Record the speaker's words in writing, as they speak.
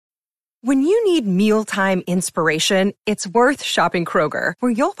When you need mealtime inspiration, it's worth shopping Kroger,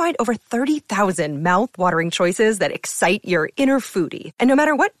 where you'll find over 30,000 mouth-watering choices that excite your inner foodie. And no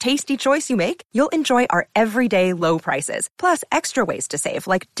matter what tasty choice you make, you'll enjoy our everyday low prices, plus extra ways to save,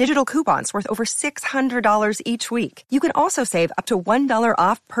 like digital coupons worth over $600 each week. You can also save up to $1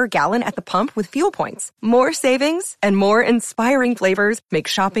 off per gallon at the pump with fuel points. More savings and more inspiring flavors make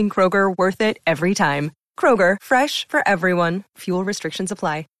shopping Kroger worth it every time. Kroger, fresh for everyone. Fuel restrictions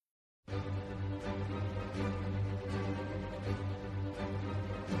apply.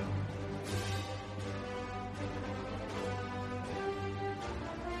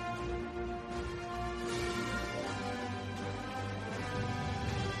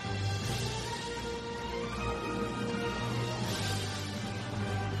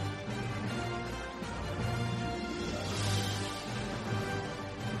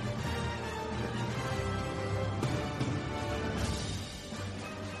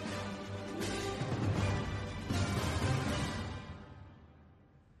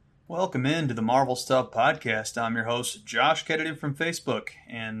 Welcome into the Marvel Stuff Podcast. I'm your host, Josh Kennedy from Facebook,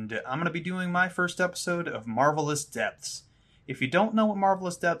 and I'm going to be doing my first episode of Marvelous Depths. If you don't know what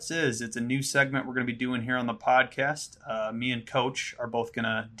Marvelous Depths is, it's a new segment we're going to be doing here on the podcast. Me and Coach are both going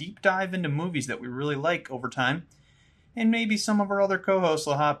to deep dive into movies that we really like over time, and maybe some of our other co-hosts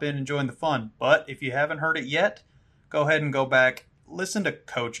will hop in and join the fun. But if you haven't heard it yet, go ahead and go back, listen to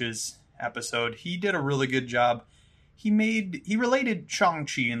Coach's episode. He did a really good job. He related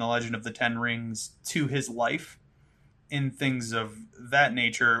Shang-Chi and the Legend of the Ten Rings to his life and things of that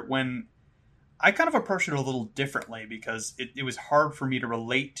nature, when I kind of approached it a little differently because it was hard for me to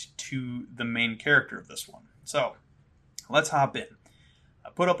relate to the main character of this one. So let's hop in.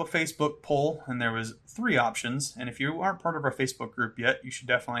 I put up a Facebook poll and there was 3 options, and if you aren't part of our Facebook group yet, you should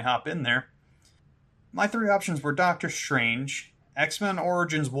definitely hop in there. My 3 options were Doctor Strange, X-Men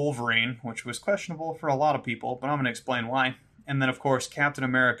Origins Wolverine, which was questionable for a lot of people, but I'm going to explain why. And then, of course, Captain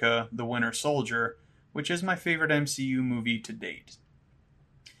America, the Winter Soldier, which is my favorite MCU movie to date.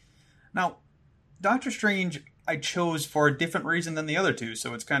 Now, Doctor Strange I chose for a different reason than the other 2,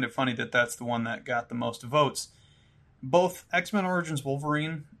 so it's kind of funny that that's the one that got the most votes. Both X-Men Origins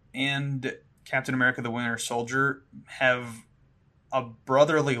Wolverine and Captain America, the Winter Soldier have a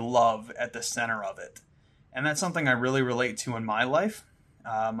brotherly love at the center of it. And that's something I really relate to in my life.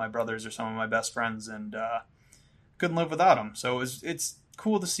 My brothers are some of my best friends, and couldn't live without them. So it's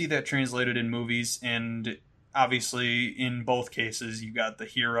cool to see that translated in movies. And obviously, in both cases, you got the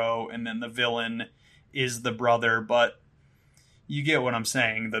hero, and then the villain is the brother. But you get what I'm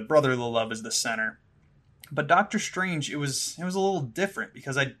saying. The brotherly love is the center. But Doctor Strange, it was a little different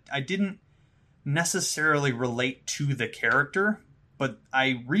because I didn't necessarily relate to the character. But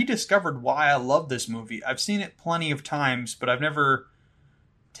I rediscovered why I love this movie. I've seen it plenty of times, but I've never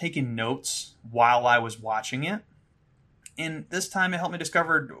taken notes while I was watching it. And this time it helped me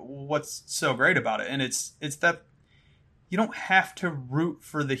discover what's so great about it. And it's that you don't have to root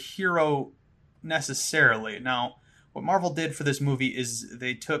for the hero necessarily. Now, what Marvel did for this movie is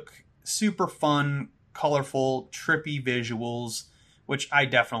they took super fun, colorful, trippy visuals, which I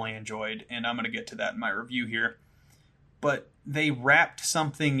definitely enjoyed. And I'm going to get to that in my review here. But they wrapped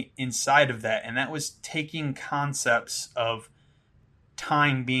something inside of that, and that was taking concepts of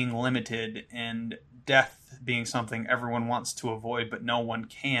time being limited and death being something everyone wants to avoid, but no one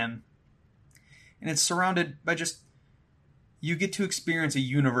can. And it's surrounded by just, you get to experience a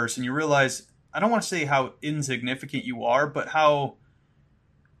universe, and you realize, I don't want to say how insignificant you are, but how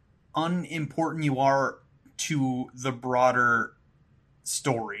unimportant you are to the broader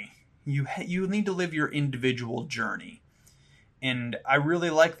story. You need to live your individual journey. And I really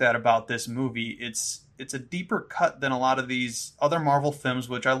like that about this movie. It's a deeper cut than a lot of these other Marvel films,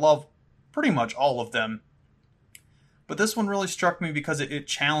 which I love pretty much all of them. But this one really struck me because it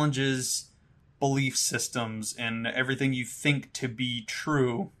challenges belief systems and everything you think to be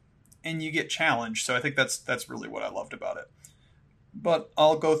true, and you get challenged. So I think that's really what I loved about it. But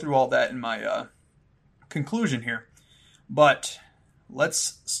I'll go through all that in my conclusion here. But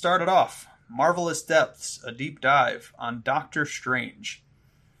let's start it off. Marvelous Depths, a deep dive on Doctor Strange.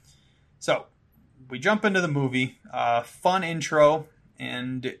 So, we jump into the movie. Fun intro,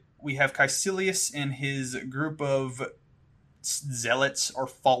 and we have Kaecilius and his group of zealots or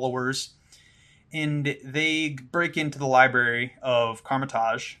followers, and they break into the library of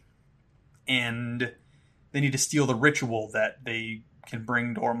Kamar-Taj, and they need to steal the ritual that they can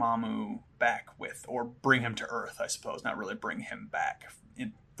bring Dormammu back with, or bring him to Earth, I suppose. Not really bring him back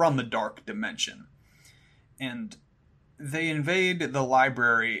from the dark dimension. And they invade the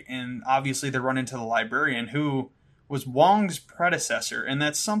library, and obviously they run into the librarian, who was Wong's predecessor, and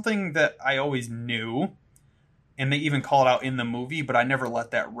that's something that I always knew, and they even call it out in the movie, but I never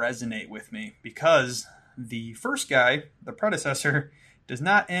let that resonate with me, because the first guy, the predecessor, does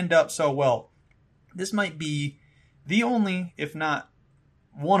not end up so well. This might be the only, if not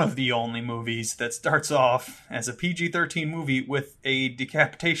one of the only movies that starts off as a PG-13 movie with a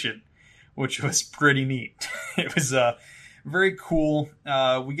decapitation, which was pretty neat. It was very cool.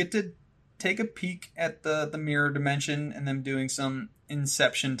 We get to take a peek at the mirror dimension and them doing some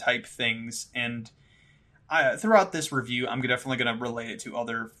Inception type things. And throughout this review, I'm definitely going to relate it to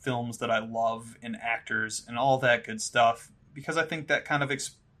other films that I love and actors and all that good stuff, because I think that kind of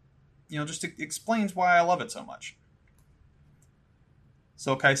just explains why I love it so much.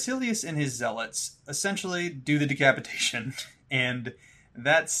 So Caecilius and his zealots essentially do the decapitation, and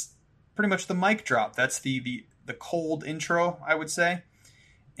that's pretty much the mic drop. That's the cold intro, I would say.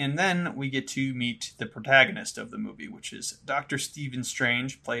 And then we get to meet the protagonist of the movie, which is Dr. Stephen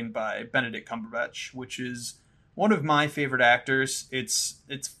Strange, played by Benedict Cumberbatch, which is one of my favorite actors. It's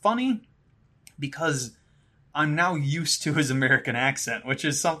funny because I'm now used to his American accent, which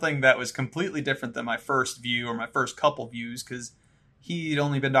is something that was completely different than my first view or my first couple views, because he'd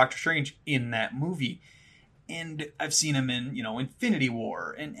only been Doctor Strange in that movie. And I've seen him in, Infinity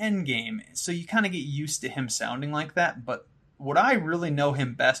War and Endgame. So you kind of get used to him sounding like that. But what I really know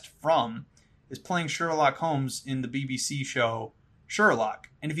him best from is playing Sherlock Holmes in the BBC show Sherlock.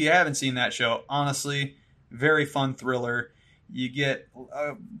 And if you haven't seen that show, honestly, very fun thriller. You get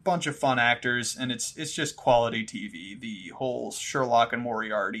a bunch of fun actors, and it's just quality TV. The whole Sherlock and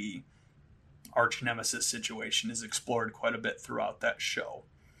Moriarty arch nemesis situation is explored quite a bit throughout that show.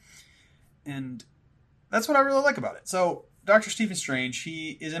 And that's what I really like about it. So Dr. Stephen Strange,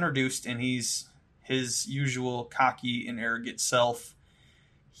 he is introduced, and he's his usual cocky and arrogant self.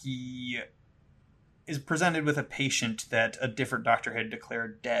 He is presented with a patient that a different doctor had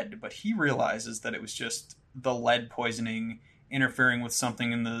declared dead, but he realizes that it was just the lead poisoning interfering with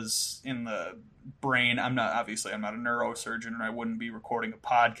something in the brain. I'm not a neurosurgeon, and I wouldn't be recording a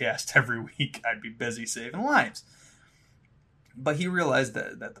podcast every week. I'd be busy saving lives. But he realized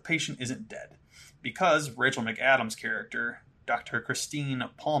that the patient isn't dead, because Rachel McAdams' character, Dr. Christine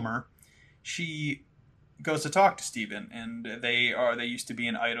Palmer, she goes to talk to Stephen, and they used to be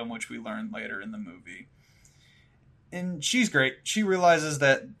an item, which we learned later in the movie. And she's great. She realizes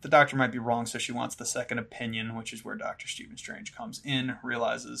that the doctor might be wrong, so she wants the second opinion, which is where Dr. Stephen Strange comes in,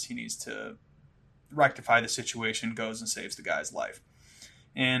 realizes he needs to rectify the situation, goes and saves the guy's life.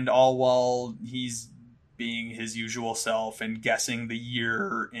 And all while he's being his usual self and guessing the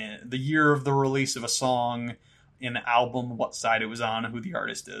year of the release of a song in the album, what side it was on, who the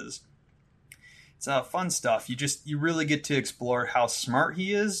artist is. It's fun stuff. You really get to explore how smart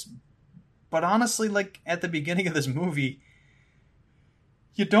he is. But honestly, like at the beginning of this movie,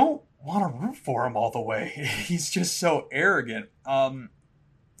 you don't want to root for him all the way. He's just so arrogant.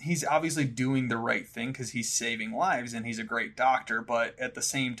 He's obviously doing the right thing because he's saving lives and he's a great doctor. But at the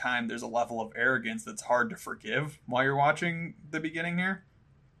same time, there's a level of arrogance that's hard to forgive while you're watching the beginning here.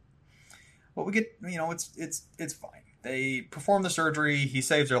 But we get, it's fine. They perform the surgery, he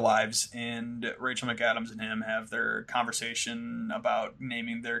saves their lives, and Rachel McAdams and him have their conversation about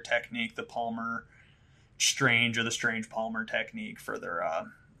naming their technique the Palmer Strange, or the Strange Palmer technique, for their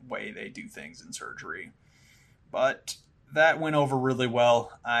way they do things in surgery. But that went over really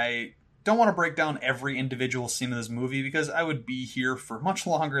well. I don't want to break down every individual scene of this movie, because I would be here for much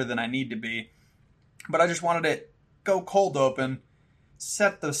longer than I need to be. But I just wanted to go cold open,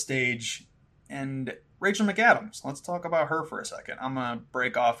 set the stage, and Rachel McAdams. Let's talk about her for a second. I'm going to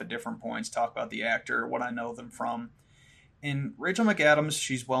break off at different points, talk about the actor, what I know them from. In Rachel McAdams,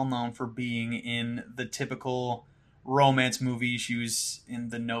 she's well known for being in the typical romance movie. She was in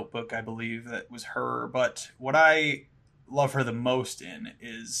The Notebook, I believe, that was her. But what I love her the most in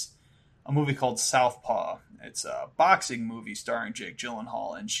is a movie called Southpaw. It's a boxing movie starring Jake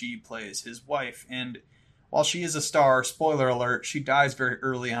Gyllenhaal, and she plays his wife. And while she is a star, spoiler alert, she dies very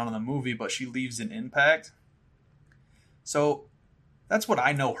early on in the movie, but she leaves an impact. So that's what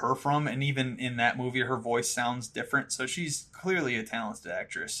I know her from, and even in that movie, her voice sounds different. So she's clearly a talented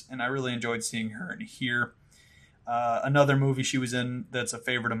actress, and I really enjoyed seeing her in here. Another movie she was in that's a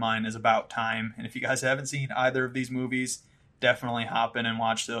favorite of mine is About Time, and if you guys haven't seen either of these movies, definitely hop in and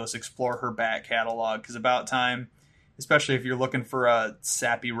watch those. Explore her back catalog, because About Time, especially if you're looking for a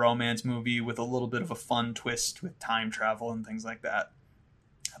sappy romance movie with a little bit of a fun twist with time travel and things like that.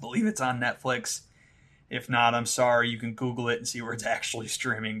 I believe it's on Netflix. If not, I'm sorry. You can Google it and see where it's actually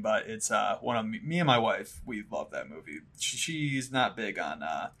streaming. But it's one of me and my wife. We love that movie. She's not big on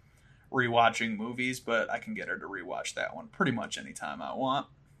rewatching movies, but I can get her to rewatch that one pretty much anytime I want,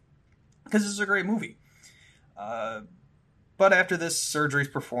 because this is a great movie. But after this surgery is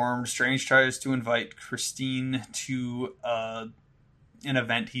performed, Strange tries to invite Christine to an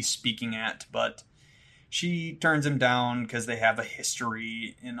event he's speaking at, but she turns him down because they have a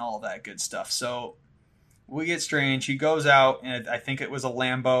history and all that good stuff. So we get Strange. He goes out, and I think it was a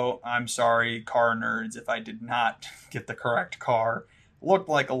Lambo. I'm sorry, car nerds, if I did not get the correct car. Looked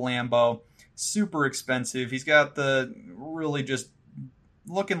like a Lambo. Super expensive. He's got the really just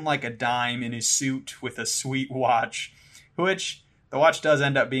looking like a dime in his suit with a sweet watch, which the watch does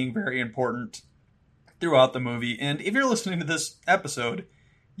end up being very important throughout the movie. And if you're listening to this episode,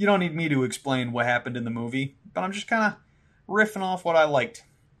 you don't need me to explain what happened in the movie, but I'm just kind of riffing off what I liked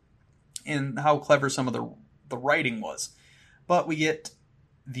and how clever some of the writing was. But we get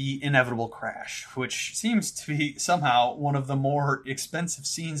the inevitable crash, which seems to be somehow one of the more expensive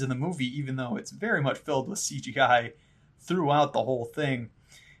scenes in the movie, even though it's very much filled with CGI throughout the whole thing.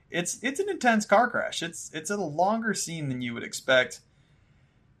 It's an intense car crash. It's a longer scene than you would expect.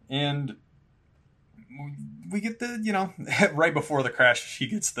 And we get the, right before the crash, he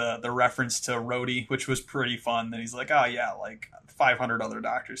gets the reference to Rhodey, which was pretty fun. Then he's like, oh yeah, like 500 other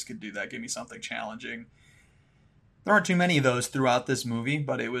doctors could do that. Give me something challenging. There aren't too many of those throughout this movie,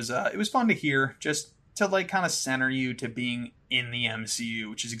 but it was fun to hear, just to like kind of center you to being in the MCU,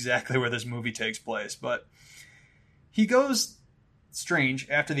 which is exactly where this movie takes place. But he goes Strange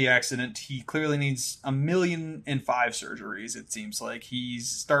after the accident. He clearly needs 1,000,005 surgeries, it seems like. He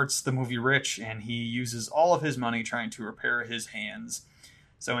starts the movie rich, and he uses all of his money trying to repair his hands.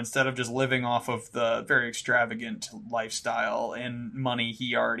 So instead of just living off of the very extravagant lifestyle and money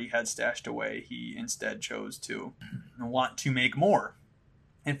he already had stashed away, he instead chose to want to make more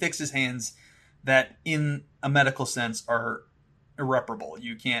and fix his hands that, in a medical sense, are irreparable.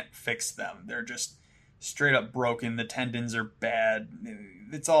 You can't fix them. They're just straight up broken. The tendons are bad.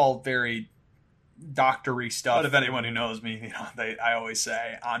 It's all very doctory stuff. But if anyone who knows me, I always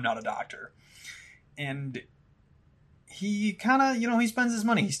say I'm not a doctor. And he kind of, he spends his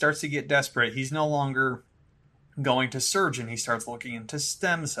money. He starts to get desperate. He's no longer going to surgeon. He starts looking into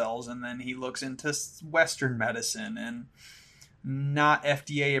stem cells, and then he looks into Western medicine and not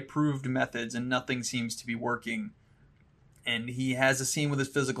FDA approved methods, and nothing seems to be working. And he has a scene with his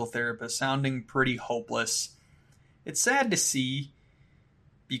physical therapist sounding pretty hopeless. It's sad to see,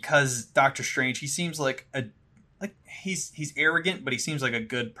 because Doctor Strange, he seems like he's arrogant, but he seems like a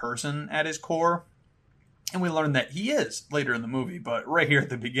good person at his core. And we learn that he is later in the movie, but right here at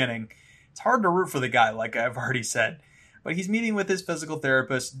the beginning, it's hard to root for the guy, like I've already said. But he's meeting with his physical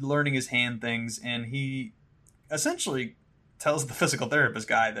therapist, learning his hand things, and he essentially tells the physical therapist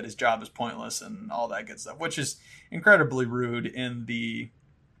guy that his job is pointless and all that good stuff, which is incredibly rude. In the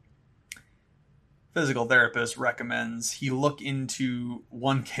physical therapist recommends he look into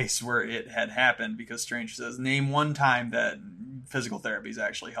one case where it had happened, because Strange says, name one time that physical therapy's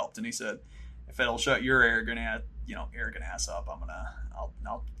actually helped. And he said, if it'll shut your arrogant ass up,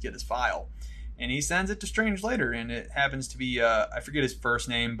 I'll get his file. And he sends it to Strange later, and it happens to be, I forget his first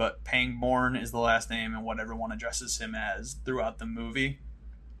name, but Pangborn is the last name and what everyone addresses him as throughout the movie.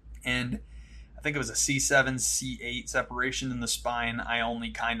 And I think it was a C7, C8 separation in the spine. I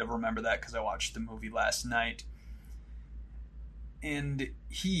only kind of remember that because I watched the movie last night. And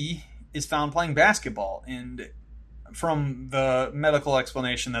he is found playing basketball, and from the medical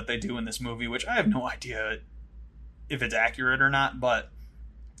explanation that they do in this movie, which I have no idea if it's accurate or not, but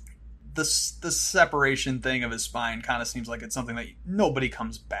the separation thing of his spine kind of seems like it's something that nobody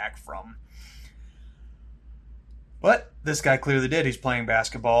comes back from. But this guy clearly did. He's playing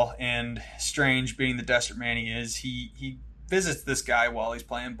basketball, and Strange, being the desperate man he is, he visits this guy while he's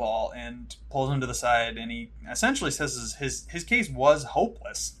playing ball and pulls him to the side, and he essentially says his case was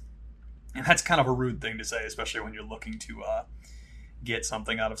hopeless. And that's kind of a rude thing to say, especially when you're looking to get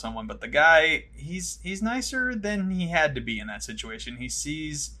something out of someone. But the guy, he's nicer than he had to be in that situation. He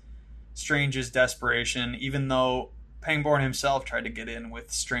sees Strange's desperation, even though Pangborn himself tried to get in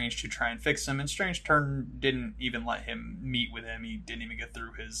with Strange to try and fix him, and Strange didn't even let him meet with him. He didn't even get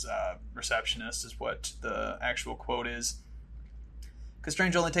through his receptionist, is what the actual quote is. Because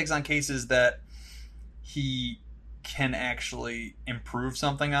Strange only takes on cases that he can actually improve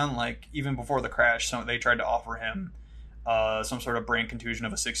something on. Like, even before the crash, they tried to offer him some sort of brain contusion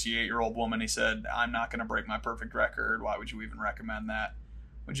of a 68-year-old woman. He said, I'm not going to break my perfect record. Why would you even recommend that?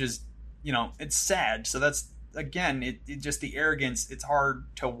 Which is, it's sad. So that's, again, it just the arrogance. It's hard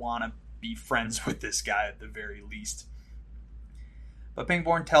to want to be friends with this guy at the very least. But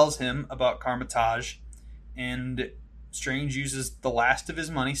Pangborn tells him about Kamar-Taj, and Strange uses the last of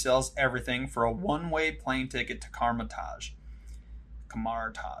his money, sells everything for a one-way plane ticket to Kamar-Taj.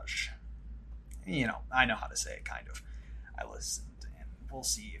 Kamar-Taj. You know, I know how to say it, kind of. I listened, and we'll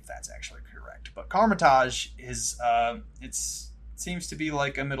see if that's actually correct. But Kamar-Taj is, it seems to be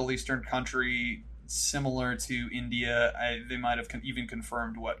like a Middle Eastern country similar to India. They might have even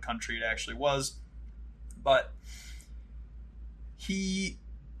confirmed what country it actually was. But he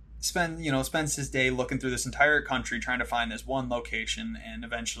spends his day looking through this entire country trying to find this one location, and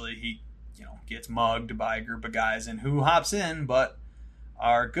eventually he, gets mugged by a group of guys, and who hops in but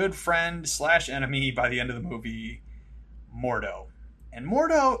our good friend / enemy by the end of the movie, Mordo. And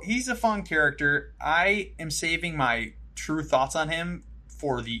Mordo, he's a fun character. I am saving my true thoughts on him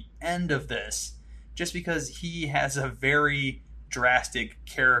for the end of this, just because he has a very drastic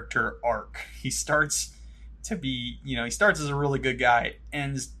character arc. He starts to be, he starts as a really good guy,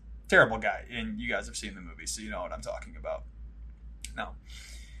 ends terrible guy, and you guys have seen the movie, so you know what I'm talking about. Now,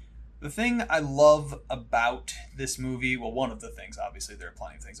 the thing I love about this movie, well, one of the things, obviously there are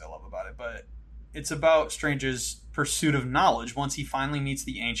plenty of things I love about it, but it's about Strange's pursuit of knowledge once he finally meets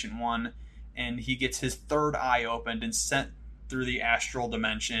the Ancient One, and he gets his third eye opened and sent through the astral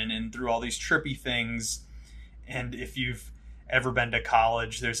dimension and through all these trippy things. And if you've ever been to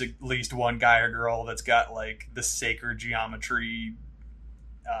college, there's at least one guy or girl that's got like the sacred geometry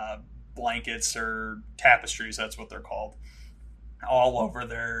blankets or tapestries, that's what they're called, all over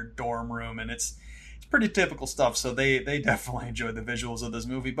their dorm room, and it's pretty typical stuff. So they definitely enjoyed the visuals of this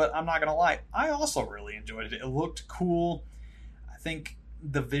movie. But I'm not gonna lie, I also really enjoyed it. It looked cool. I think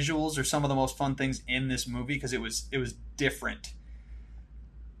the visuals are some of the most fun things in this movie because it was different.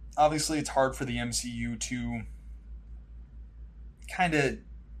 Obviously, it's hard for the MCU to kind of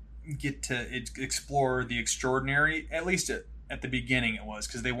get to explore the extraordinary, at least at the beginning it was,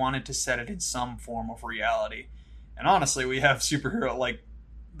 because they wanted to set it in some form of reality. And honestly, we have superhero, like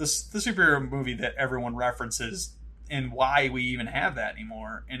the superhero movie that everyone references, and why we even have that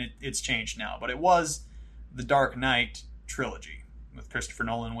anymore, and it's changed now. But it was the Dark Knight trilogy with Christopher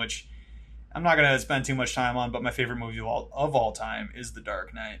Nolan, which I'm not going to spend too much time on, but my favorite movie of all time is The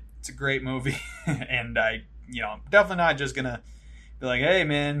Dark Knight. It's a great movie, and I'm definitely not just going to be like, hey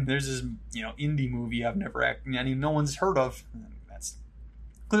man, there's this indie movie no one's heard of. That's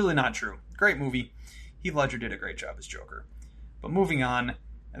clearly not true. Great movie. Heath Ledger did a great job as Joker. But moving on,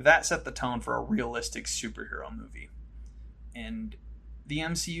 that set the tone for a realistic superhero movie. And the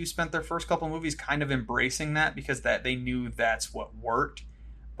MCU spent their first couple movies kind of embracing that because they knew that's what worked.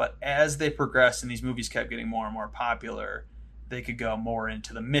 But as they progressed and these movies kept getting more and more popular, they could go more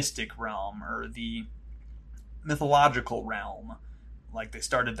into the mystic realm or the mythological realm. Like they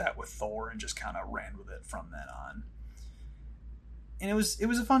started that with Thor and just kind of ran with it from then on. And it was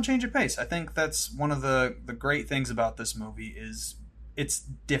a fun change of pace. I think that's one of the great things about this movie is it's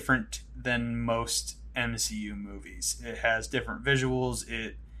different than most MCU movies. It has different visuals.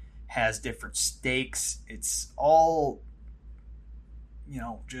 It has different stakes. It's all,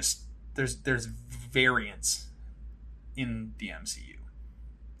 just there's variance in the MCU.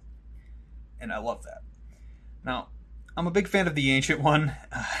 And I love that. Now, I'm a big fan of the Ancient One.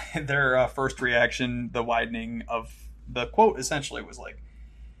 Their first reaction, the widening of the quote essentially was like,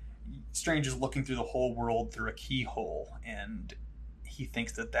 Strange is looking through the whole world through a keyhole, and he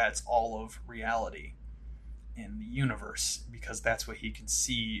thinks that that's all of reality in the universe because that's what he can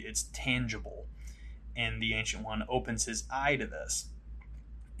see. It's tangible. And the Ancient One opens his eye to this.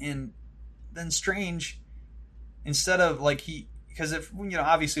 And then Strange, instead of because if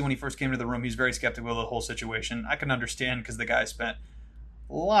obviously when he first came to the room, he's very skeptical of the whole situation. I can understand because the guy spent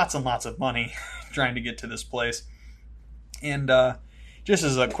lots and lots of money trying to get to this place. And just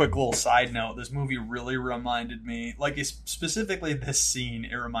as a quick little side note, this movie really reminded me, specifically this scene,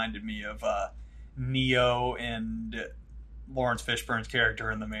 it reminded me of Neo and Lawrence Fishburne's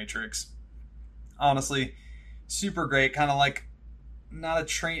character in The Matrix. Honestly, super great. Kind of like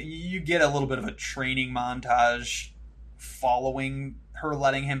you get a little bit of a training montage following her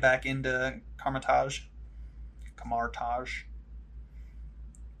letting him back into Kamar-Taj.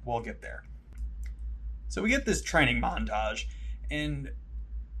 We'll get there. So we get this training montage, and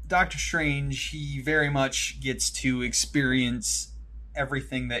Doctor Strange, he very much gets to experience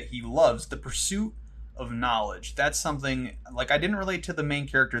everything that he loves, the pursuit of knowledge. That's something, I didn't relate to the main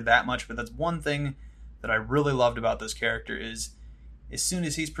character that much, but that's one thing that I really loved about this character is as soon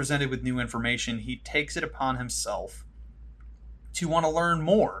as he's presented with new information, he takes it upon himself to want to learn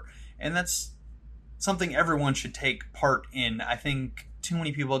more. And that's something everyone should take part in. I think too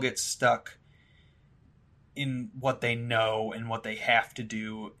many people get stuck in what they know and what they have to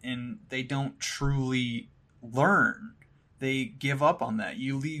do, and they don't truly learn. they give up on that.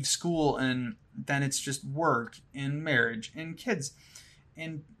 You leave school and then it's just work and marriage and kids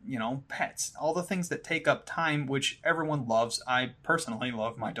and, pets, all the things that take up time, which everyone loves. I personally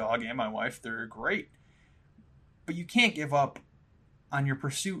love my dog and my wife. They're great. But you can't give up on your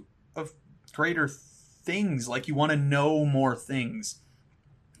pursuit of greater things. Like, you want to know more things.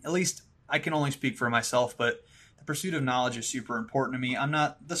 At least I can only speak for myself, but the pursuit of knowledge is super important to me. I'm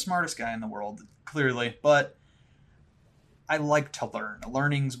not the smartest guy in the world, clearly, but I like to learn.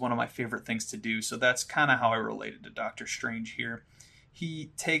 Learning's one of my favorite things to do, so that's kind of how I related to Doctor Strange here.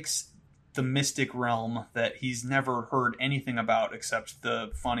 He takes the mystic realm that he's never heard anything about except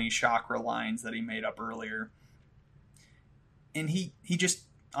the funny chakra lines that he made up earlier. And he just,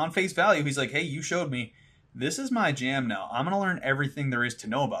 on face value, he's like, hey, you showed me. This is my jam now. I'm going to learn everything there is to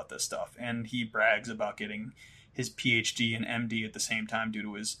know about this stuff. And he brags about getting his PhD and MD at the same time due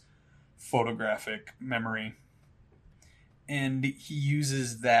to his photographic memory. And he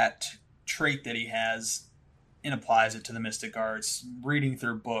uses that trait that he has and applies it to the mystic arts, reading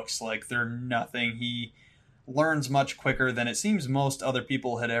through books like they're nothing. He learns much quicker than it seems most other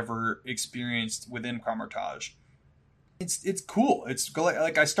people had ever experienced within Kamar-Taj. It's cool. It's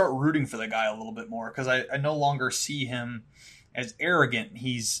like I start rooting for the guy a little bit more because I no longer see him as arrogant.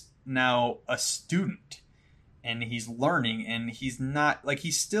 He's now a student and he's learning, and he's not like,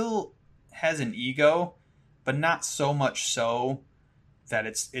 he still has an ego, but not so much so that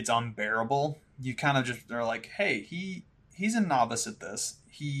it's unbearable. You kind of just are like, hey, he's a novice at this.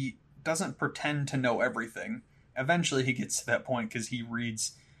 He doesn't pretend to know everything. Eventually he gets to that point because he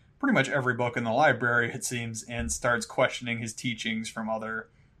reads pretty much every book in the library, it seems, and starts questioning his teachings from other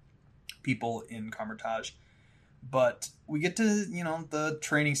people in Kamar-Taj. But we get to, the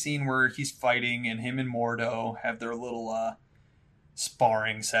training scene where he's fighting, and him and Mordo have their little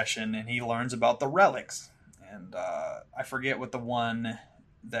sparring session, and he learns about the relics. And I forget what the one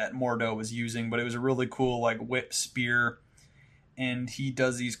that Mordo was using, but it was a really cool, like, whip spear. And he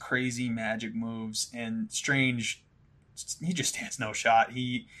does these crazy magic moves, and Strange, he just stands no shot.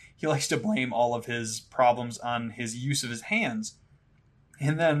 He likes to blame all of his problems on his use of his hands.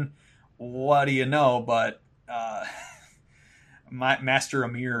 And then, what do you know, but Master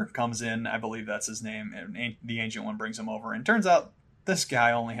Amir comes in, I believe that's his name, and the Ancient One brings him over. And turns out this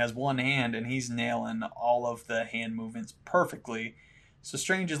guy only has one hand, and he's nailing all of the hand movements perfectly. So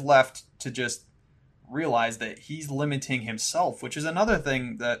Strange is left to just realize that he's limiting himself, which is another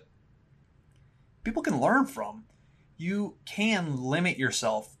thing that people can learn from. You can limit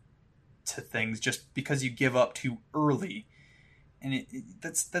yourself to things just because you give up too early, and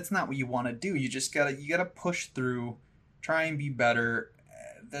that's not what you want to do. You just gotta push through, try and be better.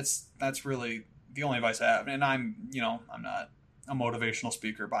 That's really the only advice I have. And I'm not a motivational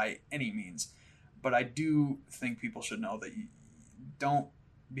speaker by any means, but I do think people should know that you don't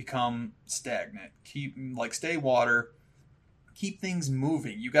become stagnant. Stay water, keep things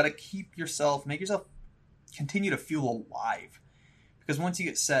moving. You got to make yourself continue to feel alive. Because once you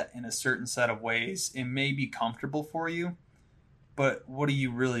get set in a certain set of ways, it may be comfortable for you, but what are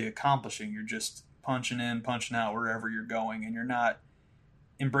you really accomplishing? You're just punching in, punching out wherever you're going, and you're not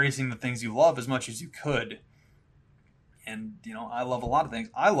embracing the things you love as much as you could. And, I love a lot of things.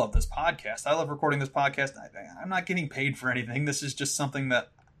 I love this podcast. I love recording this podcast. I'm not getting paid for anything. This is just something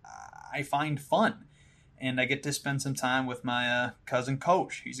that I find fun. And I get to spend some time with my cousin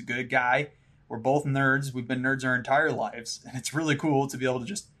Coach. He's a good guy. We're both nerds. We've been nerds our entire lives. And it's really cool to be able to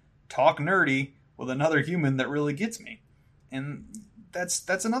just talk nerdy with another human that really gets me. And that's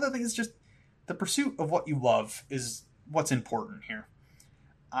another thing. It's just the pursuit of what you love is what's important here.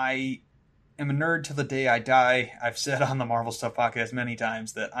 I am a nerd till the day I die. I've said on the Marvel Stuff podcast many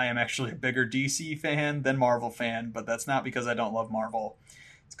times that I am actually a bigger DC fan than Marvel fan, but that's not because I don't love Marvel.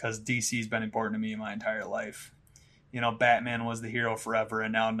 It's because DC's been important to me my entire life. Batman was the hero forever,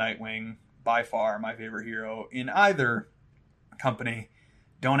 and now Nightwing, by far my favorite hero in either company.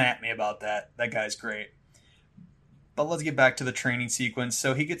 Don't at me about that. That guy's great. But let's get back to the training sequence.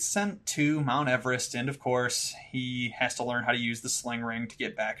 So he gets sent to Mount Everest, and of course, he has to learn how to use the sling ring to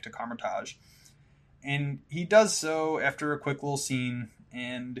get back to Kamar-Taj. And he does so after a quick little scene,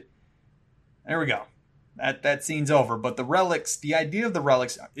 and there we go. That scene's over. But the relics, the idea of the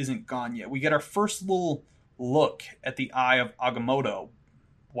relics isn't gone yet. We get our first little look at the Eye of Agamotto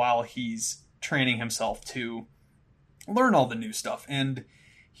while he's training himself to learn all the new stuff. And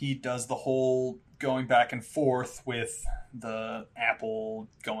he does the whole going back and forth with the apple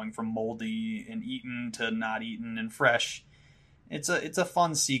going from moldy and eaten to not eaten and fresh. It's a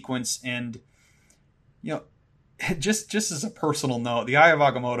fun sequence, and just as a personal note, the Eye of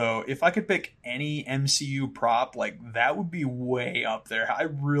Agamotto, if I could pick any MCU prop, like that would be way up there. I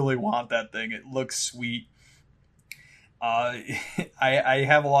really want that thing. It looks sweet. I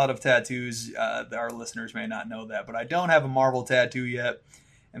have a lot of tattoos. Our listeners may not know that, but I don't have a Marvel tattoo yet.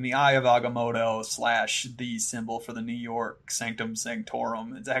 And the Eye of Agamotto / the symbol for the New York Sanctum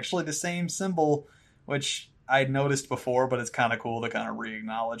Sanctorum. It's actually the same symbol, which I'd noticed before, but it's kind of cool to kind of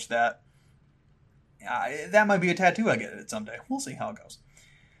re-acknowledge that. That might be a tattoo I get it someday. We'll see how it goes.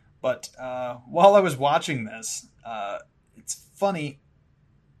 But while I was watching this, it's funny.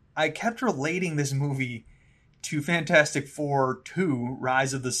 I kept relating this movie to Fantastic Four 2,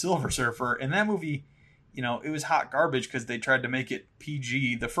 Rise of the Silver Surfer. And that movie, you know, it was hot garbage because they tried to make it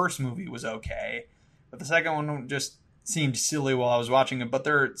PG. The first movie was okay, but the second one just seemed silly while I was watching it. But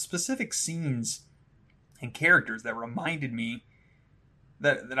there are specific scenes and characters that reminded me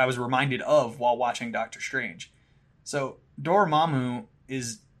that I was reminded of while watching Doctor Strange. So Dormammu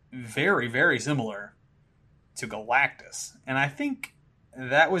is very, very similar to Galactus. And I think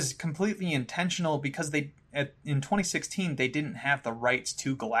that was completely intentional because in 2016, they didn't have the rights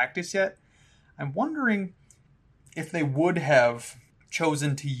to Galactus yet. I'm wondering if they would have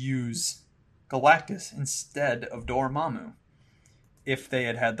chosen to use Galactus instead of Dormammu if they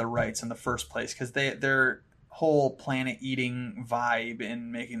had the rights in the first place, because their whole planet-eating vibe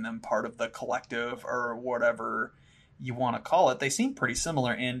and making them part of the collective or whatever you want to call it, they seem pretty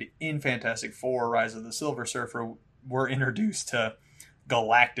similar. And in Fantastic Four, Rise of the Silver Surfer, we're introduced to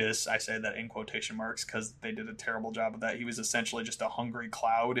Galactus. I say that in quotation marks because they did a terrible job of that. He was essentially just a hungry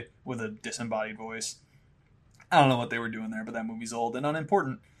cloud with a disembodied voice. I don't know what they were doing there, but that movie's old and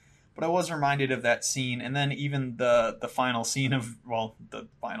unimportant. But I was reminded of that scene, and then even the final scene of, well, the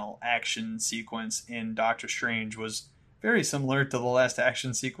final action sequence in Doctor Strange was very similar to the last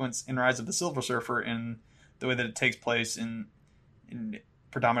action sequence in Rise of the Silver Surfer in the way that it takes place in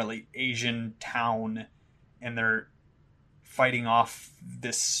predominantly Asian town, and they're fighting off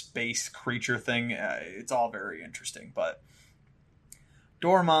this space creature thing. It's all very interesting, but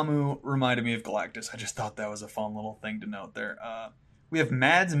Dormammu reminded me of Galactus. I just thought that was a fun little thing to note there. We have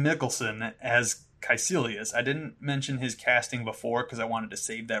Mads Mikkelsen as Caecilius. I didn't mention his casting before because I wanted to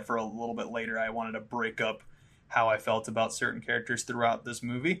save that for a little bit later. I wanted to break up how I felt about certain characters throughout this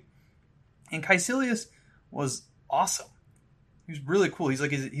movie. And Caecilius was awesome. He was really cool. He's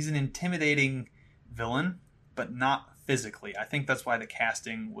an intimidating villain, but not physically. I think that's why the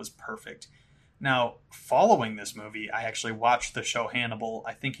casting was perfect. Now, following this movie, I actually watched the show Hannibal.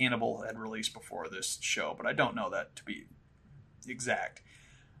 I think Hannibal had released before this show, but I don't know that to be exact.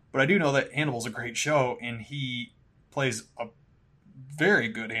 But I do know that Hannibal's a great show, and he plays a very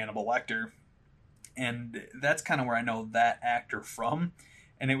good Hannibal Lecter. And that's kind of where I know that actor from.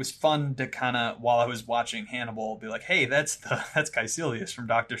 And it was fun to kind of, while I was watching Hannibal, be like, hey, that's Caecilius from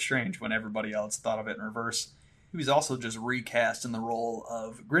Doctor Strange, when everybody else thought of it in reverse. He was also just recast in the role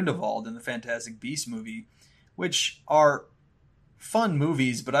of Grindelwald in the Fantastic Beasts movie, which are fun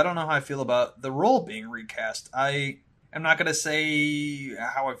movies, but I don't know how I feel about the role being recast. I'm not going to say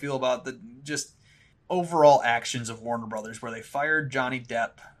how I feel about the just overall actions of Warner Brothers, where they fired Johnny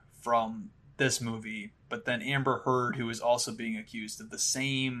Depp from this movie, but then Amber Heard, who is also being accused of the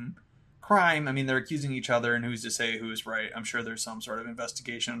same crime. I mean, they're accusing each other, and who's to say who's right? I'm sure there's some sort of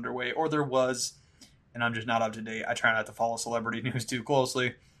investigation underway, or there was, and I'm just not up to date. I try not to follow celebrity news too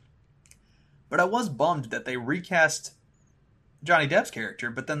closely. But I was bummed that they recast Johnny Depp's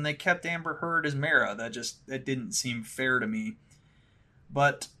character, but then they kept Amber Heard as Mara. That didn't seem fair to me.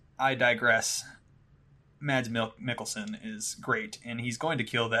 But I digress. Mads Mikkelsen is great, and he's going to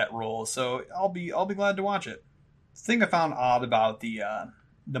kill that role, so I'll be glad to watch it. The thing I found odd about the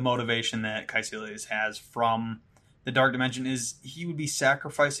motivation that Caecilius has from the Dark Dimension is he would be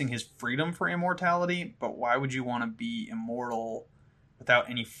sacrificing his freedom for immortality, but why would you want to be immortal without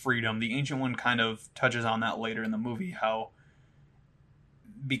any freedom? The Ancient One kind of touches on that later in the movie, how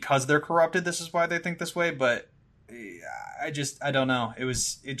because they're corrupted, this is why they think this way, but I don't know.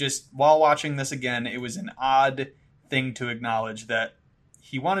 While watching this again, it was an odd thing to acknowledge that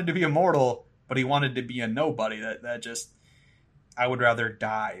he wanted to be immortal, but he wanted to be a nobody. I would rather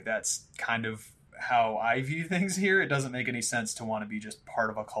die. That's kind of how I view things here. It doesn't make any sense to want to be just part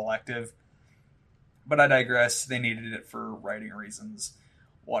of a collective. But I digress. They needed it for writing reasons.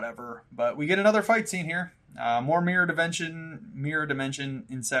 Whatever. But we get another fight scene here. More mirror dimension,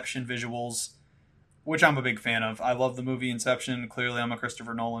 Inception visuals, which I'm a big fan of. I love the movie Inception. Clearly, I'm a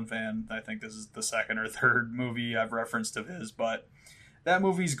Christopher Nolan fan. I think this is the second or third movie I've referenced of his, but that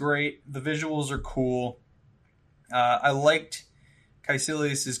movie's great. The visuals are cool. I liked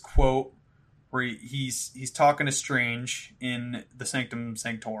Caecilius' quote where he's talking to Strange in the Sanctum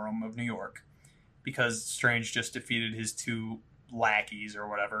Sanctorum of New York, because Strange just defeated his two lackeys or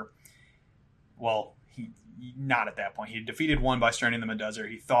whatever. Well, he not at that point. He defeated one by stranding them in the desert.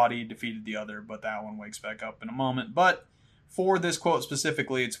 He thought he defeated the other, but that one wakes back up in a moment. But for this quote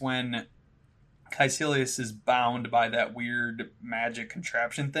specifically, it's when Caecilius is bound by that weird magic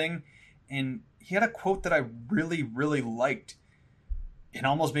contraption thing, and he had a quote that I really, really liked. It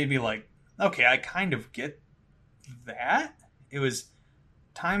almost made me like, okay, I kind of get that. It was,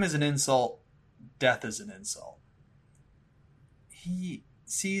 time is an insult, death is an insult. He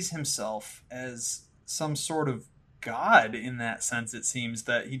sees himself as some sort of god in that sense, it seems,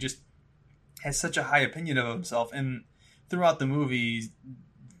 that he just has such a high opinion of himself. And throughout the movie,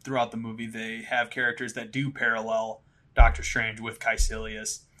 they have characters that do parallel Doctor Strange with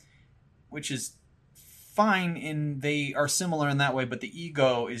Caecilius, which is fine, and they are similar in that way, but the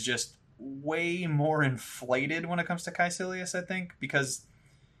ego is just way more inflated when it comes to Caecilius, I think, because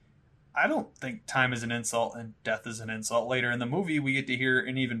I don't think time is an insult and death is an insult. Later in the movie, we get to hear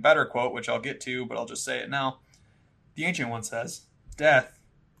an even better quote, which I'll get to, but I'll just say it now. The Ancient One says, death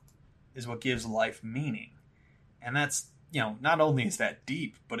is what gives life meaning. And that's, not only is that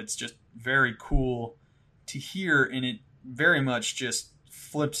deep, but it's just very cool to hear, and it very much just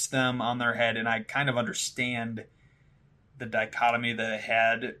flips them on their head, and I kind of understand the dichotomy that it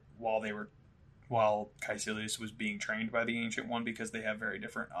had while Caecilius was being trained by the Ancient One, because they have very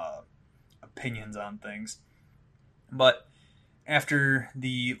different opinions on things. But after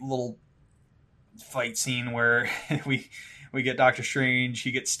the little fight scene where we get Doctor Strange,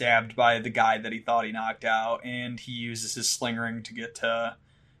 he gets stabbed by the guy that he thought he knocked out, and he uses his sling ring to get to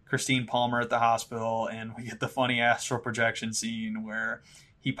Christine Palmer at the hospital, and we get the funny astral projection scene where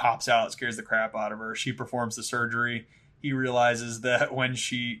he pops out, scares the crap out of her. She performs the surgery. He realizes that when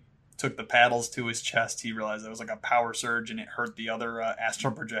she took the paddles to his chest, he realized it was like a power surge and it hurt the other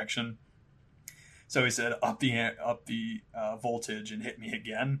astral projection. So he said, up the voltage and hit me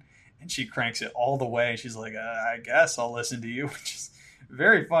again. And she cranks it all the way. She's like, I guess I'll listen to you, which is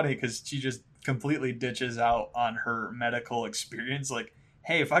very funny because she just completely ditches out on her medical experience. Like,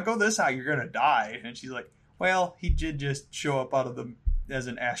 hey, if I go this high, you're going to die. And she's like, well, he did just show up as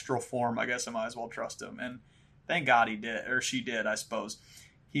an astral form. I guess I might as well trust him. And thank God he did, or she did, I suppose.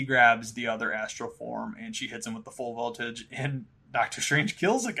 He grabs the other astral form and she hits him with the full voltage, and Doctor Strange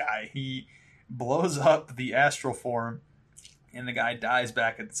kills a guy. He blows up the astral form, and the guy dies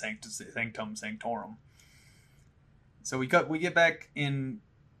back at the Sanctum Sanctorum. So we get back in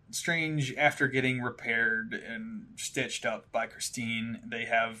Strange after getting repaired and stitched up by Christine. They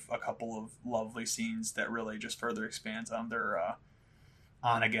have a couple of lovely scenes that really just further expands on their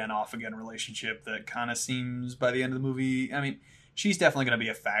on again, off again relationship that kind of seems by the end of the movie. I mean, she's definitely going to be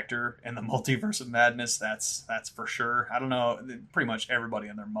a factor in the multiverse of madness. That's for sure. I don't know. Pretty much everybody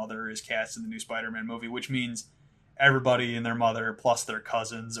and their mother is cast in the new Spider-Man movie, which means everybody and their mother plus their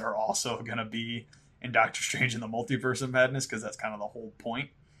cousins are also going to be in Doctor Strange in the Multiverse of Madness, because that's kind of the whole point.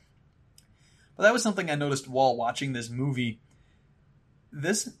 But that was something I noticed while watching this movie.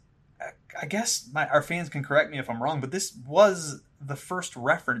 This, I guess our fans can correct me if I'm wrong, but this was the first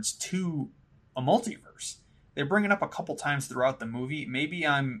reference to a multiverse. They bring it up a couple times throughout the movie. Maybe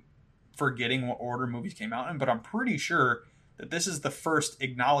I'm forgetting what order movies came out in, but I'm pretty sure that this is the first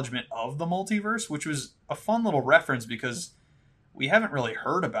acknowledgement of the multiverse, which was a fun little reference because we haven't really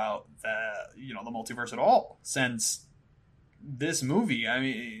heard about the multiverse at all since this movie. I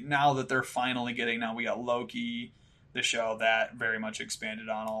mean, now that they're finally we got Loki, the show that very much expanded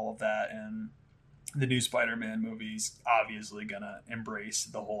on all of that, and the new Spider-Man movies obviously gonna embrace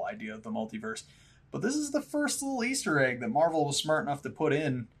the whole idea of the multiverse. But this is the first little Easter egg that Marvel was smart enough to put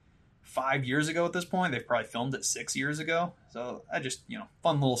in 5 years ago at this point. They've probably filmed it 6 years ago. So I just,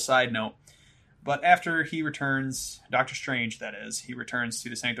 fun little side note. But after he returns, Doctor Strange, that is, he returns to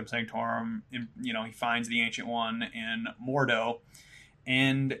the Sanctum Sanctorum. And, he finds the Ancient One in Mordo.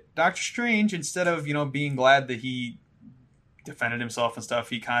 And Doctor Strange, instead of, being glad that he defended himself and stuff,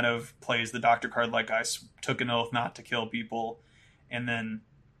 he kind of plays the doctor card like, I took an oath not to kill people. And then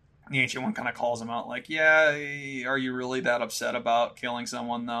the Ancient One kind of calls him out like, yeah, are you really that upset about killing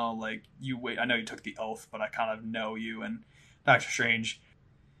someone though? Like, I know you took the oath, but I kind of know you. And Doctor Strange,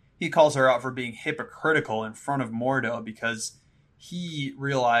 he calls her out for being hypocritical in front of Mordo because he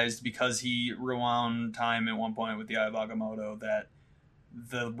realized, because he rewound time at one point with the Eye of Agamotto, that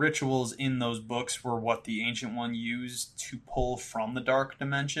the rituals in those books were what the Ancient One used to pull from the dark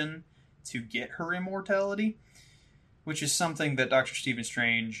dimension to get her immortality, which is something that Dr. Stephen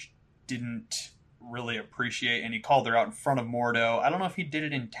Strange didn't really appreciate, and he called her out in front of Mordo. I don't know if he did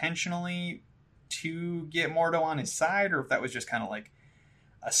it intentionally to get Mordo on his side, or if that was just kind of like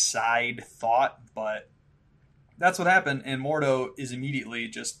a side thought, but that's what happened. And Mordo is immediately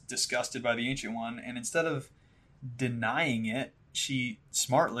just disgusted by the Ancient One, and instead of denying it, she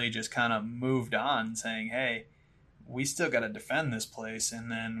smartly just kind of moved on, saying, hey, we still got to defend this place. And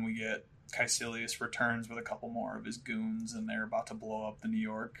then we get Caecilius returns with a couple more of his goons, and they're about to blow up the New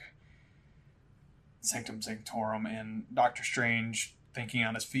York Sanctum Sanctorum, and Doctor Strange thinking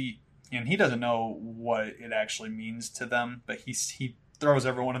on his feet, and he doesn't know what it actually means to them, but he throws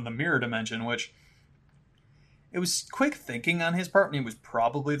everyone in the mirror dimension, which it was quick thinking on his part, and it was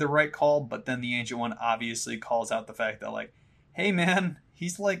probably the right call, but then the Ancient One obviously calls out the fact that, like, hey man,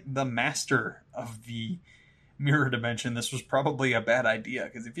 he's like the master of the mirror dimension. This was probably a bad idea,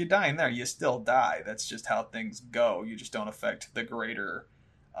 because if you die in there, you still die. That's just how things go. You just don't affect the greater,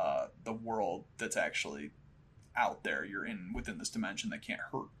 the world that's actually out there. You're within this dimension that can't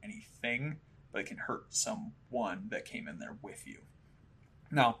hurt anything, but it can hurt someone that came in there with you.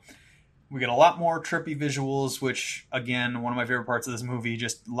 Now, we get a lot more trippy visuals, which, again, one of my favorite parts of this movie,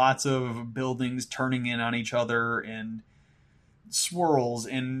 just lots of buildings turning in on each other, and swirls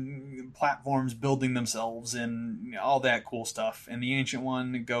and platforms building themselves and all that cool stuff. And the Ancient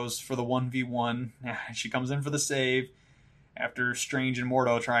One goes for the 1v1. She comes in for the save after Strange and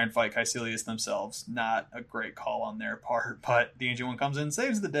Mordo try and fight Caecilius themselves. Not a great call on their part, but the Ancient One comes in and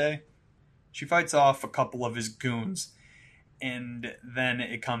saves the day. She fights off a couple of his goons, and then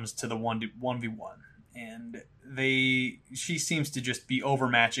it comes to the 1v1. And she seems to just be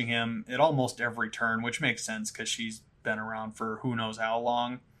overmatching him at almost every turn, which makes sense because she's been around for who knows how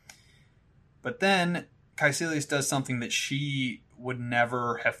long. But then Caecilius does something that she would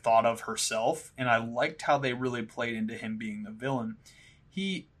never have thought of herself, and I liked how they really played into him being the villain.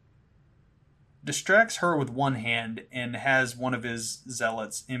 He distracts her with one hand and has one of his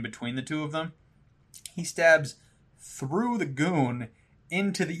zealots in between the two of them. He stabs through the goon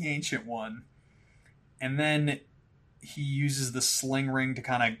into the Ancient One, and then he uses the sling ring to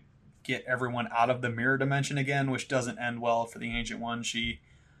kind of get everyone out of the mirror dimension again, which doesn't end well for the Ancient One. She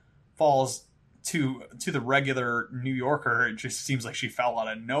falls to the regular New Yorker. It just seems like she fell out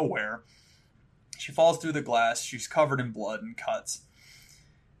of nowhere. She falls through the glass. She's covered in blood and cuts.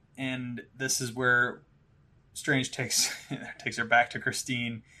 And this is where Strange takes her back to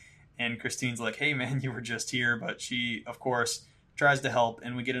Christine, and Christine's like, hey man, you were just here. But she, of course, tries to help,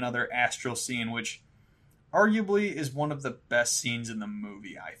 and we get another astral scene, which arguably is one of the best scenes in the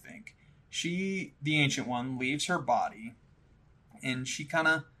movie, I think. She, the Ancient One, leaves her body, and she kind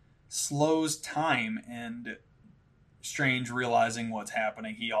of slows time, and Strange, realizing what's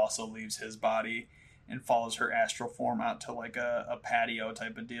happening, he also leaves his body and follows her astral form out to like a patio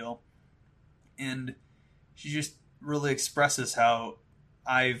type of deal. And she just really expresses how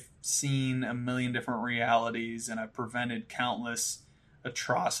I've seen a million different realities, and I've prevented countless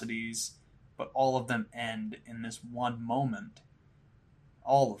atrocities, but all of them end in this one moment.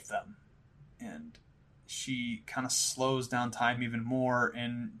 All of them. And she kind of slows down time even more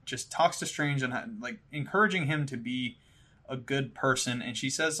and just talks to Strange and like encouraging him to be a good person. And she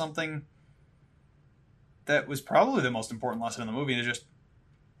says something that was probably the most important lesson in the movie.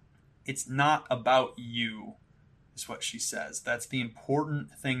 It's not about you, is what she says. That's the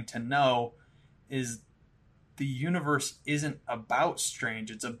important thing to know, is the universe isn't about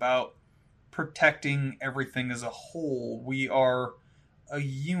Strange. It's about protecting everything as a whole. We are a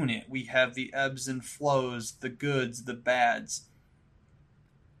unit. We have the ebbs and flows, the goods, the bads,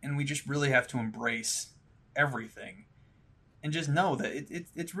 and we just really have to embrace everything and just know that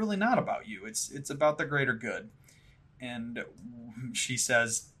it's really not about you. It's about the greater good. And she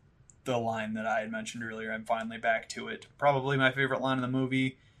says the line that I had mentioned earlier. I'm finally back to it. Probably my favorite line in the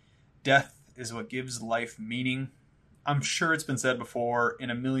movie. Death is what gives life meaning. I'm sure it's been said before in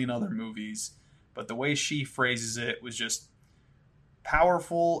a million other movies, but the way she phrases it was just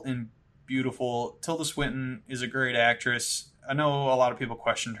powerful and beautiful. Tilda Swinton is a great actress. I know a lot of people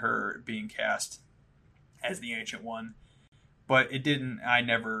questioned her being cast as the Ancient One, but I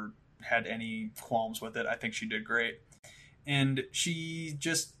never had any qualms with it. I think she did great. And she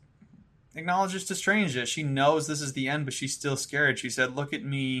just acknowledges to Strange that she knows this is the end, but she's still scared. She said, look at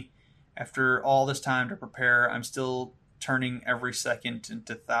me. After all this time to prepare, I'm still turning every second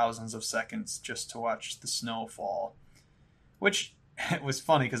into thousands of seconds just to watch the snow fall. Which it was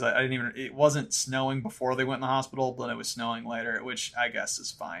funny because it wasn't snowing before they went in the hospital, but it was snowing later, which I guess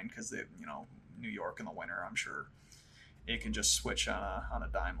is fine because New York in the winter, I'm sure it can just switch on a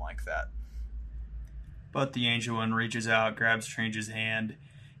dime like that. But the Ancient One reaches out, grabs Strange's hand,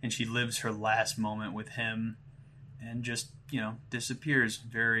 and she lives her last moment with him and just, disappears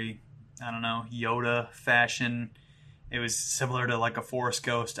very I don't know, Yoda fashion. It was similar to like a Force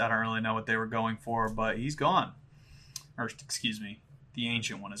Ghost. I don't really know what they were going for, but he's gone. Or, excuse me, the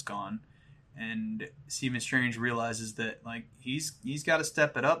Ancient One is gone. And Stephen Strange realizes that like he's got to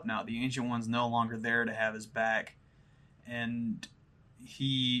step it up now. The Ancient One's no longer there to have his back. And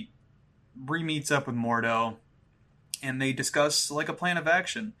he re-meets up with Mordo, and they discuss like a plan of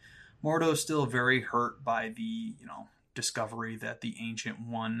action. Mordo's still very hurt by the, discovery that the Ancient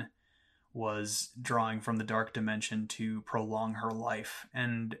One was drawing from the dark dimension to prolong her life.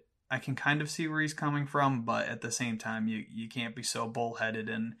 And I can kind of see where he's coming from, but at the same time, you can't be so bullheaded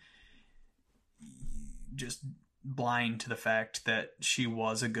and just blind to the fact that she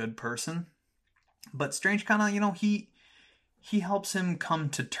was a good person. But Strange kind of, he helps him come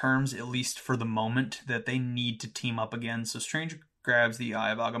to terms, at least for the moment, that they need to team up again. So Strange grabs the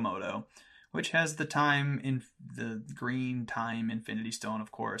Eye of Agamotto, which has the green time Infinity Stone,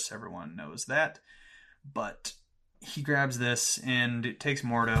 of course. Everyone knows that. But he grabs this and it takes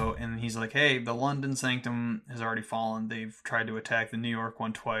Mordo, and he's like, hey, the London Sanctum has already fallen. They've tried to attack the New York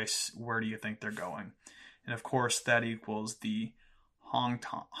one twice. Where do you think they're going? And of course, that equals the Hong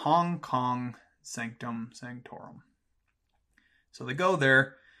Kong Sanctum Sanctorum. So they go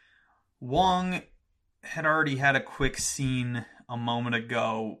there. Wong had already had a quick scene a moment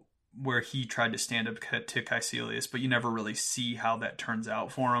ago where he tried to stand up to Caecilius, but you never really see how that turns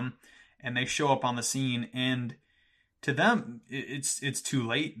out for him. And they show up on the scene, and to them, it's too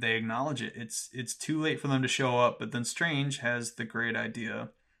late. They acknowledge it. It's too late for them to show up, but then Strange has the great idea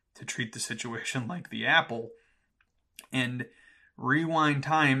to treat the situation like the apple and rewind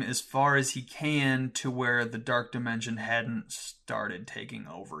time as far as he can to where the dark dimension hadn't started taking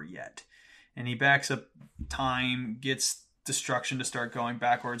over yet. And he backs up time, gets destruction to start going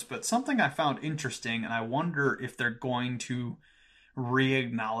backwards. But something I found interesting, and I wonder if they're going to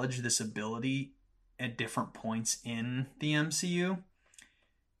re-acknowledge this ability at different points in the MCU.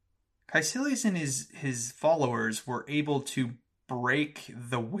 Caecilius and his followers were able to break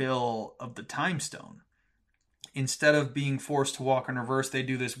the will of the Time Stone. Instead of being forced to walk in reverse, they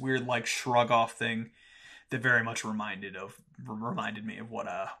do this weird like shrug off thing that very much reminded me of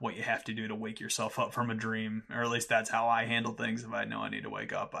what you have to do to wake yourself up from a dream, or at least that's how I handle things. If I know I need to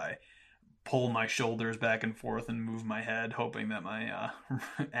wake up, I pull my shoulders back and forth and move my head, hoping that my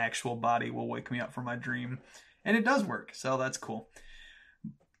actual body will wake me up from my dream, and it does work, so that's cool.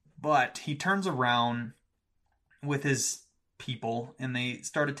 But he turns around with his people, and they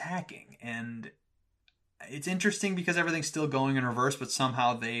start attacking, and it's interesting because everything's still going in reverse, but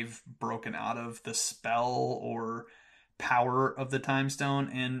somehow they've broken out of the spell or power of the Time Stone.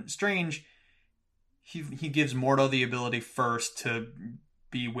 And Strange, he gives Mordo the ability first to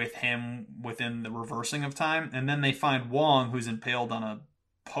be with him within the reversing of time, and then they find Wong, who's impaled on a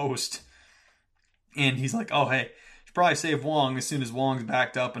post, and he's like, oh hey, should probably save Wong. As soon as Wong's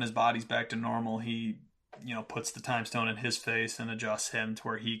backed up and his body's back to normal, he puts the Time Stone in his face and adjusts him to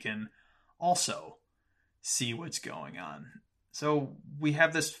where he can also see what's going on. So we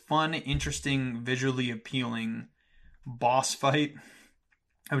have this fun, interesting, visually appealing boss fight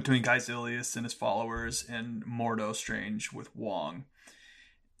between Caecilius and his followers and Mordo Strange with Wong.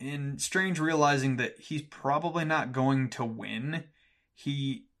 And Strange, realizing that he's probably not going to win,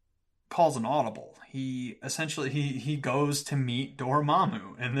 he calls an audible. He goes to meet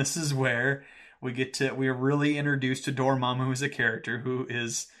Dormammu, and this is where we are really introduced to Dormammu as a character who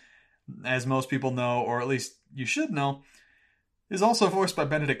is, as most people know, or at least you should know, is also voiced by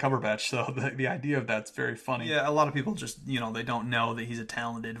Benedict Cumberbatch. So the idea of that's very funny. Yeah, a lot of people just, they don't know that he's a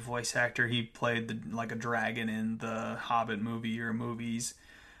talented voice actor. He played like a dragon in the Hobbit movie or movies.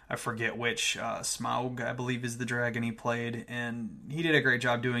 I forget which. Smaug, I believe, is the dragon he played, and he did a great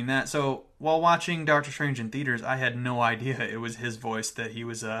job doing that. So while watching Doctor Strange in theaters, I had no idea it was his voice that he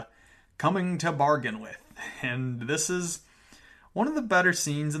was coming to bargain with. And this is one of the better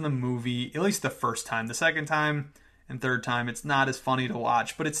scenes in the movie, at least the first time. The second time and third time, it's not as funny to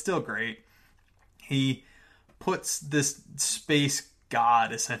watch, but it's still great. He puts this space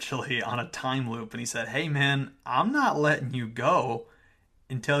god, essentially, on a time loop, and he said, hey man, I'm not letting you go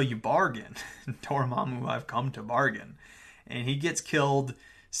until you bargain. Dormammu, I've come to bargain. And he gets killed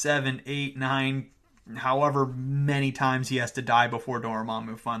 7, 8, 9, however many times he has to die before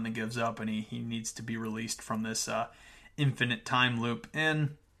Dormammu finally gives up and he needs to be released from this infinite time loop.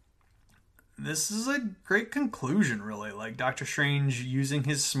 And this is a great conclusion, really. Like, Doctor Strange using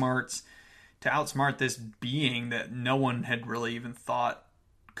his smarts to outsmart this being that no one had really even thought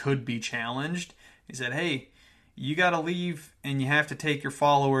could be challenged. He said, hey, you gotta leave and you have to take your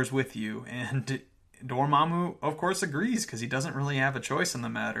followers with you. And Dormammu, of course, agrees because he doesn't really have a choice in the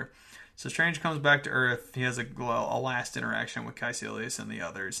matter. So Strange comes back to Earth. He has a last interaction with Caecilius and the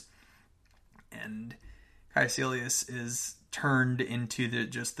others. And Caecilius is turned into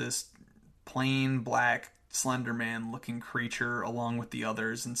just this plain black Slender Man looking creature along with the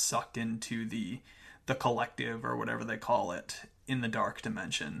others and sucked into the collective or whatever they call it in the dark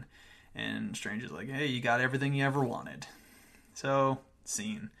dimension. And Strange is like, hey, you got everything you ever wanted. So,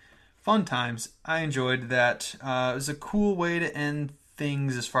 scene. Fun times. I enjoyed that. It was a cool way to end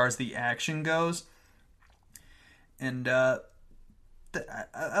things as far as the action goes. And I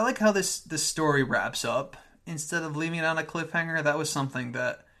like how this story wraps up. Instead of leaving it on a cliffhanger, that was something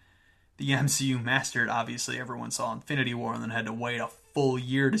that the MCU mastered. Obviously, everyone saw Infinity War and then had to wait a full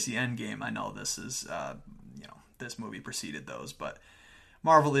year to see Endgame. I know this is, this movie preceded those, but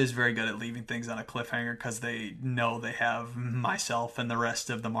Marvel is very good at leaving things on a cliffhanger because they know they have myself and the rest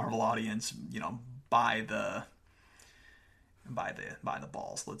of the Marvel audience, by the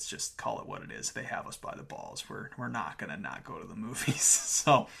balls. Let's just call it what it is. They have us by the balls. We're not gonna not go to the movies.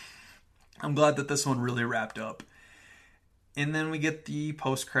 So I'm glad that this one really wrapped up. And then we get the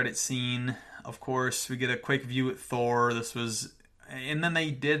post-credit scene. Of course, we get a quick view at Thor. And then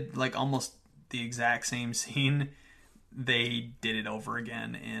they did like almost the exact same scene. They did it over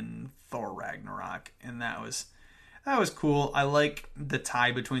again in Thor Ragnarok, and that was cool. I like the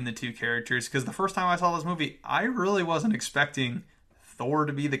tie between the two characters, because the first time I saw this movie, I really wasn't expecting Thor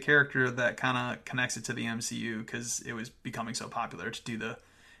to be the character that kind of connects it to the MCU, because it was becoming so popular to do the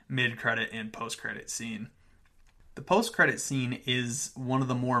mid-credit and post-credit scene. The post-credit scene is one of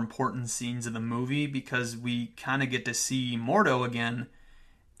the more important scenes of the movie, because we kind of get to see Mordo again,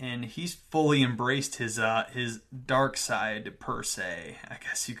 and he's fully embraced his dark side, per se, I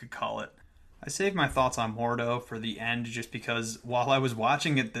guess you could call it. I saved my thoughts on Mordo for the end just because while I was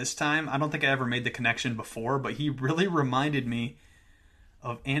watching it this time, I don't think I ever made the connection before, but he really reminded me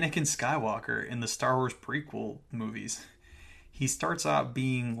of Anakin Skywalker in the Star Wars prequel movies. He starts out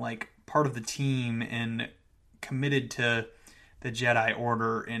being like part of the team and committed to the Jedi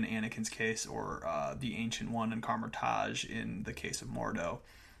Order in Anakin's case, or the Ancient One and Kamar-Taj in the case of Mordo.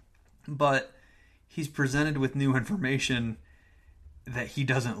 But he's presented with new information that he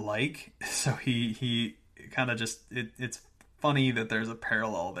doesn't like, so he kind of just, it's funny that there's a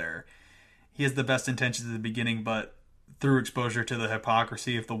parallel there. He has the best intentions at the beginning, but through exposure to the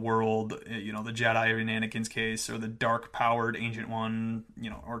hypocrisy of the world, the Jedi in Anakin's case, or the dark-powered Ancient One,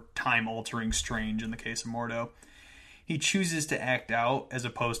 or time-altering Strange in the case of Mordo, he chooses to act out as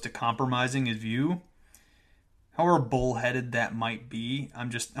opposed to compromising his view. However bullheaded that might be, I'm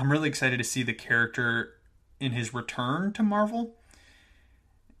really excited to see the character in his return to Marvel.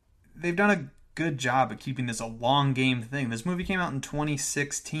 They've done a good job at keeping this a long game thing. This movie came out in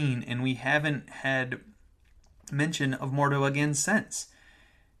 2016, and we haven't had mention of Mordo again since.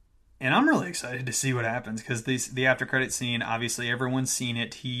 And I'm really excited to see what happens, because the after credit scene, obviously everyone's seen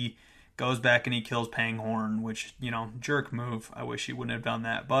it. He goes back and he kills Panghorn, which, jerk move. I wish he wouldn't have done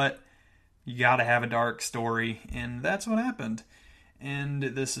that, but you gotta have a dark story, and that's what happened. And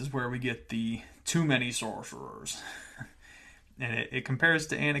this is where we get the too many sorcerers. And it compares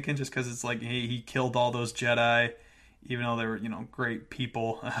to Anakin just because it's like, hey, he killed all those Jedi, even though they were, great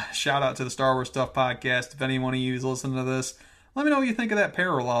people. Shout out to the Star Wars Stuff podcast. If anyone of you is listening to this, let me know what you think of that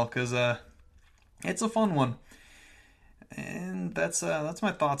parallel, because it's a fun one. And that's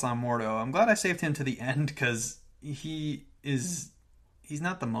my thoughts on Mordo. I'm glad I saved him to the end, because he's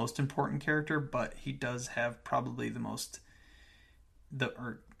not the most important character, but he does have probably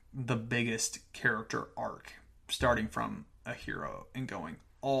the biggest character arc, starting from a hero and going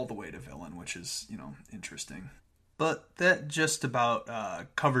all the way to villain, which is, interesting. But that just about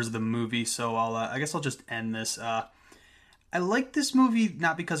covers the movie, so I guess I'll just end this. I like this movie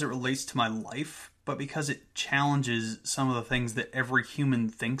not because it relates to my life, but because it challenges some of the things that every human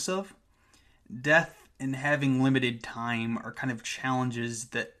thinks of. Death and having limited time are kind of challenges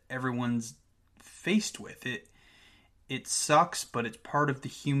that everyone's faced with. It sucks, but it's part of the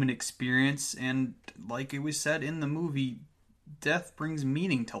human experience, and like it was said in the movie, death brings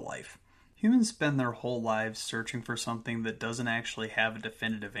meaning to life. Humans spend their whole lives searching for something that doesn't actually have a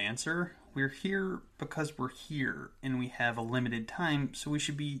definitive answer. We're here because we're here, and we have a limited time, so we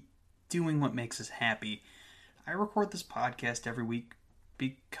should be doing what makes us happy. I record this podcast every week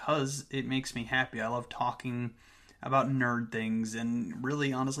because it makes me happy. I love talking about nerd things, and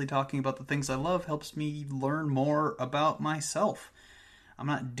really honestly talking about the things I love helps me learn more about myself. I'm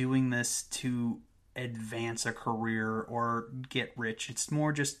not doing this to advance a career or get rich. It's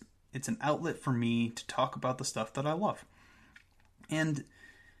more just, it's an outlet for me to talk about the stuff that I love. And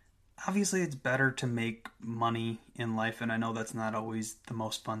obviously it's better to make money in life, and I know that's not always the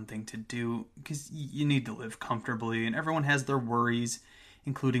most fun thing to do because you need to live comfortably, and everyone has their worries,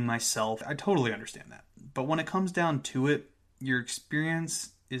 including myself. I totally understand that. But when it comes down to it, your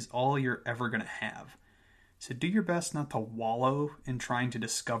experience is all you're ever going to have. So do your best not to wallow in trying to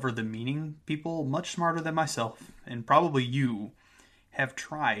discover the meaning. People much smarter than myself, and probably you, have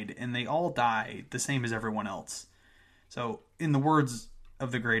tried, and they all die the same as everyone else. So, in the words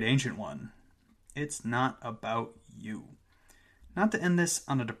of the great ancient one, it's not about you. Not to end this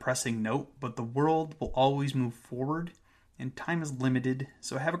on a depressing note, but the world will always move forward, and time is limited,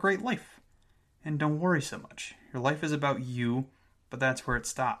 so have a great life. And don't worry so much. Your life is about you, but that's where it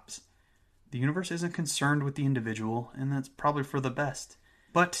stops. The universe isn't concerned with the individual, and that's probably for the best.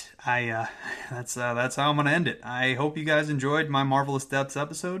 But that's how I'm going to end it. I hope you guys enjoyed my Marvelous Depths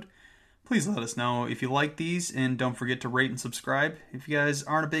episode. Please let us know if you like these, and don't forget to rate and subscribe. If you guys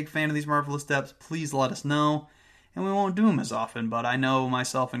aren't a big fan of these Marvelous Depths, please let us know. And we won't do them as often, but I know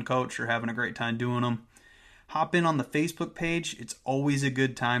myself and Coach are having a great time doing them. Hop in on the Facebook page. It's always a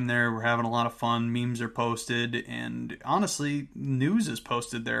good time there. We're having a lot of fun. Memes are posted, and honestly, news is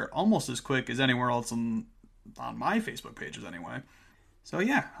posted there almost as quick as anywhere else on my Facebook pages anyway. So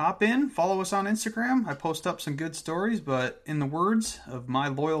yeah, hop in, follow us on Instagram. I post up some good stories, but in the words of my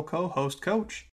loyal co-host Coach,